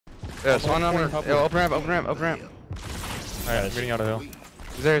Yeah, spawn on me. Yo, open ramp, open ramp, open ramp. Alright, I'm getting out of hill.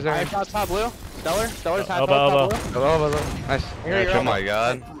 He's there, he's there. Top blue. Stellar's top elbow. blue. Hello. Nice. Oh my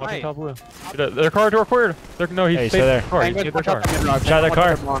god. Fucking top blue. Their car door cleared. No, he's stayed there. Car. He's stayed their car. Shot that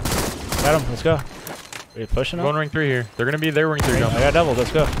car. Got him. Let's go. Are you pushing him? Going ring 3 here. They're gonna be there. Ring 3 jump. I got double.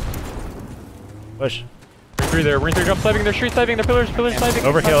 Let's go. Push. Ring 3 there. Ring 3 jump sniping. They're street sniping. They're pillars sniping.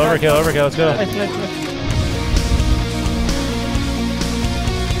 Overkill. Let's go. Nice.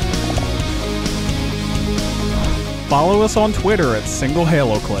 Follow us on Twitter at Single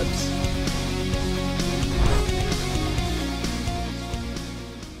Halo Clips.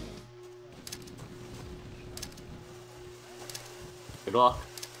 Good luck.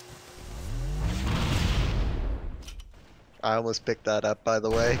 I almost picked that up, by the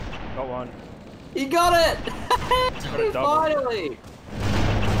way. Got one. He got it! Finally!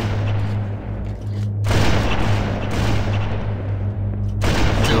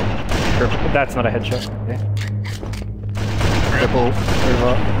 That's not a headshot. Okay. Triple.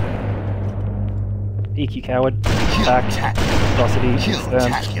 EQ coward. Back. Velocity.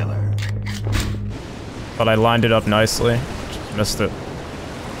 But I lined it up nicely. Just missed it.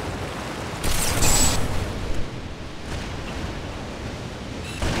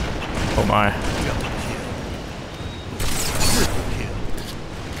 Oh my.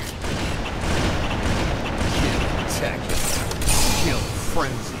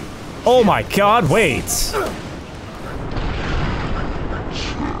 Oh my god, wait!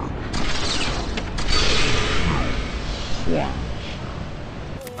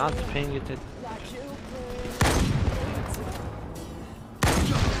 Not paying it.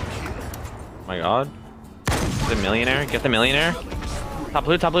 Oh my god. The millionaire? Get the millionaire? Top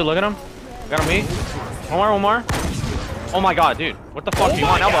blue, look at him. Got him, me. One more. Oh my god, dude. What the fuck do you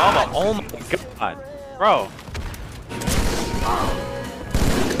want? Elbow. Oh my god. Bro.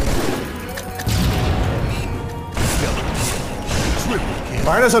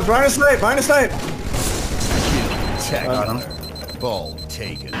 Behind us snipe! Got him. Ball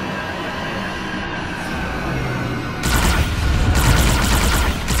taken.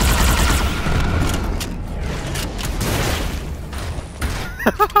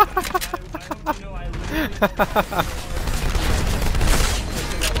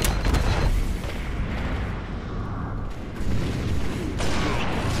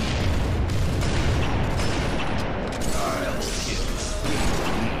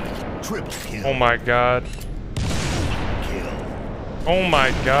 Triple kill. Oh my god. Oh my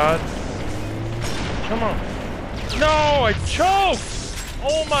god. Come on. No, I choked!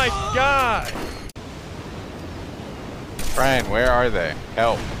 Oh my god! Brian, where are they?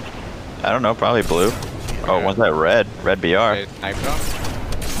 Help. I don't know, probably blue. Oh, one's that red? Red BR. They sniped him.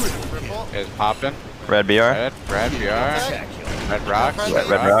 It's popping. Red BR. Red BR. Red rocks.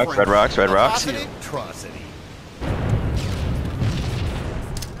 Red rocks. Atrocity.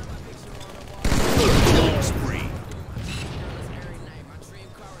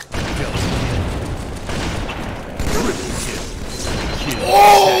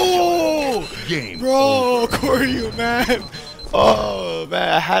 Oh! Game Bro, Corey, man. Oh, man,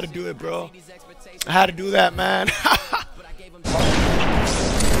 I had to do it, bro. I had to do that, man.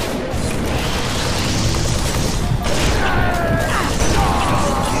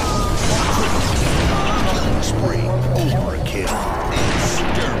 spree. Overkill.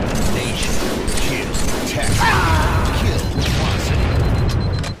 Extermination. Kill. Kill. Velocity.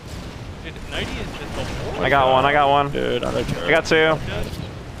 Dude, 90 is just a horrible. I got one. Dude, I got two.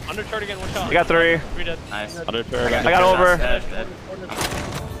 Undercharge again, one shot. I got three. Nice. I got over.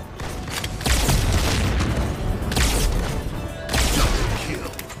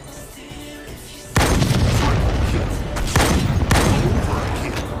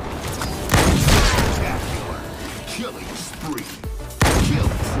 Killing spree. Kill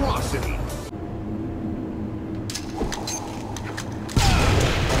atrocity.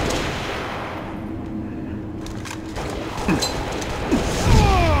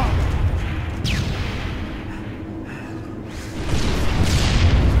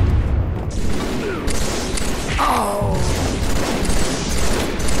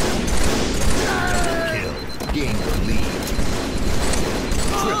 Gain the lead.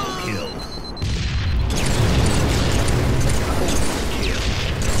 Triple kill. Overkill.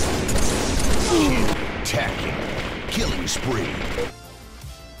 Attacking. Killing spree.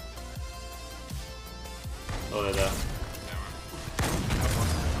 Oh, they're there.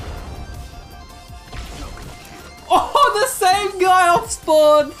 Oh, the same guy off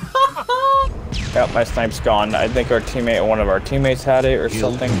spawn! Yep, my snipe's gone. I think one of our teammates had it or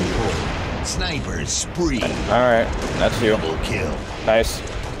something. Sniper spree. Alright, that's you. Double kill. Nice.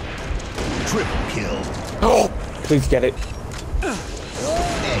 Triple kill. Please get it.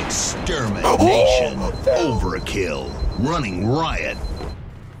 Extermination. Overkill. Running riot.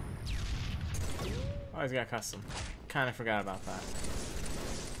 Oh, he's got custom. Kind of forgot about that.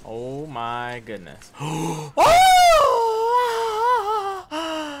 Oh my goodness.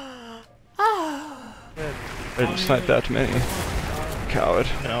 I just sniped that to many. Coward.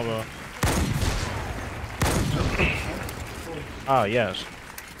 Elbow. Oh, yes.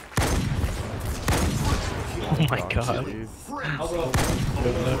 Oh my god.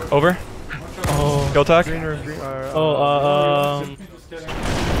 Over? Oh. Go talk.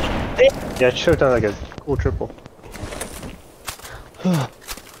 Yeah, it should have done like a cool triple.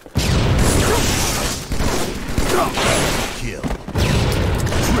 Kill.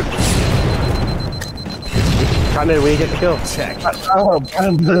 Top mid, we get the kill.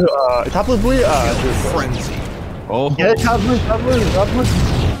 Bottom blue, top blue, blue, Frenzy. Oh. yeah, top blue, top blue, top blue.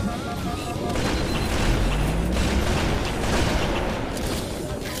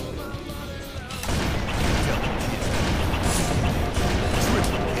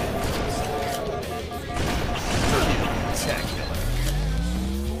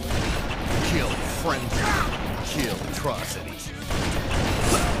 Kill frenzy. Kill atrocity.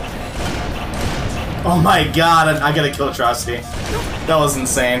 Oh my god, I gotta kill Atrocity. That was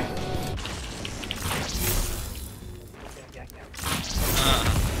insane.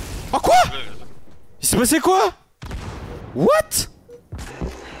 Oh quoi? Il s'est passé quoi? What?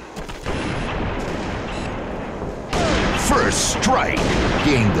 First strike.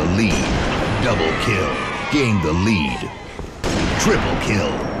 Gain the lead. Double kill. Gain the lead. Triple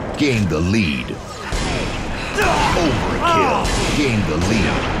kill. Gain the lead. Overkill. Gain the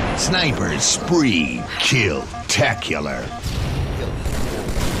lead. Sniper's spree. Kill-tacular.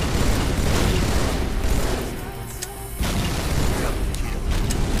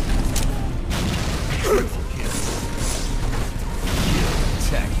 Triple kill.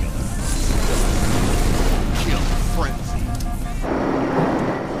 Kill-tacular. Kill frenzy.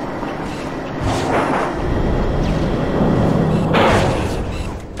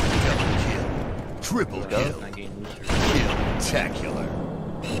 Double kill. Triple kill. Kill-tacular.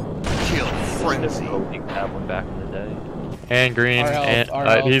 Kill frenzy. That one back in the day. And green. Our health, And our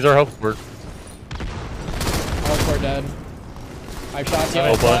health. he's our health word. Oh, we're dead. I shot you.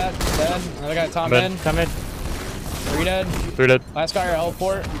 Oh, Dead. Dead. Another guy, top in. Come in. 3 dead. 3 dead. Last guy, our health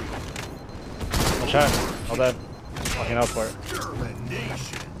port. One shot. All dead. Fucking health port.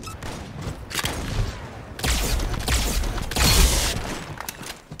 Termination.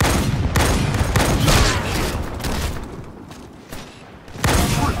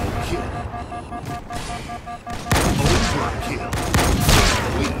 Overkill.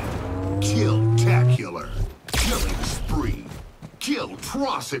 Kill-tacular. Killing spree.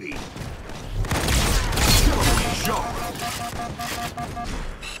 Kill-trocity. Killing shot.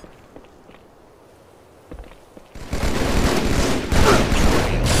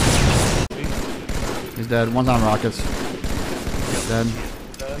 He's dead. One's on rockets. Dead.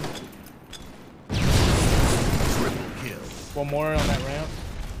 Triple kill. One more on that ramp.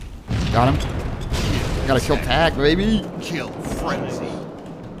 Got him. Gotta kill tag, baby. Kill frenzy.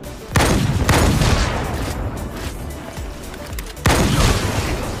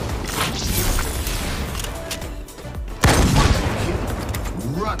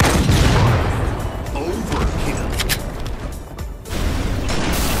 Run. Overkill.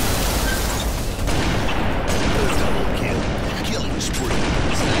 Double kill. Killing spree.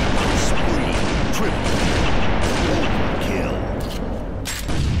 Sniper spree. Triple kill. Overkill.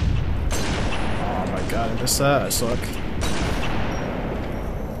 Oh my god, I missed that. I suck.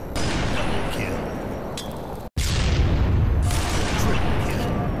 Double kill. Triple kill.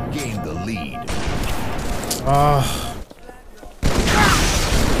 Gain the lead.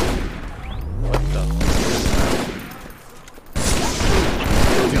 Double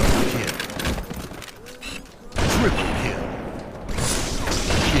kill. Triple kill.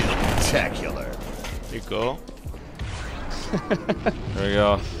 Kill-tacular. There you go. There we go.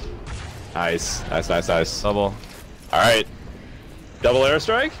 Nice. Nice, nice, nice. Double. Alright. Double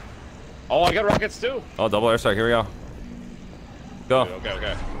airstrike? Oh, I got rockets too. Oh, double airstrike. Here we go. Go. Okay,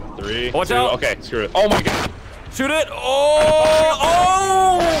 okay. 3, Watch 2, out. okay, screw it. Oh my god. Shoot it. Oh!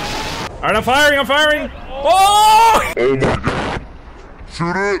 Oh! Alright, I'm firing, I'm firing! Oh! Oh my god.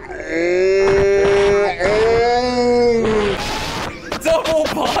 Shoot it. Double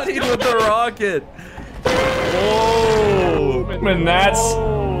bodied with the rocket. Whoa! And that's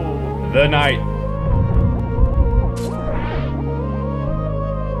the night.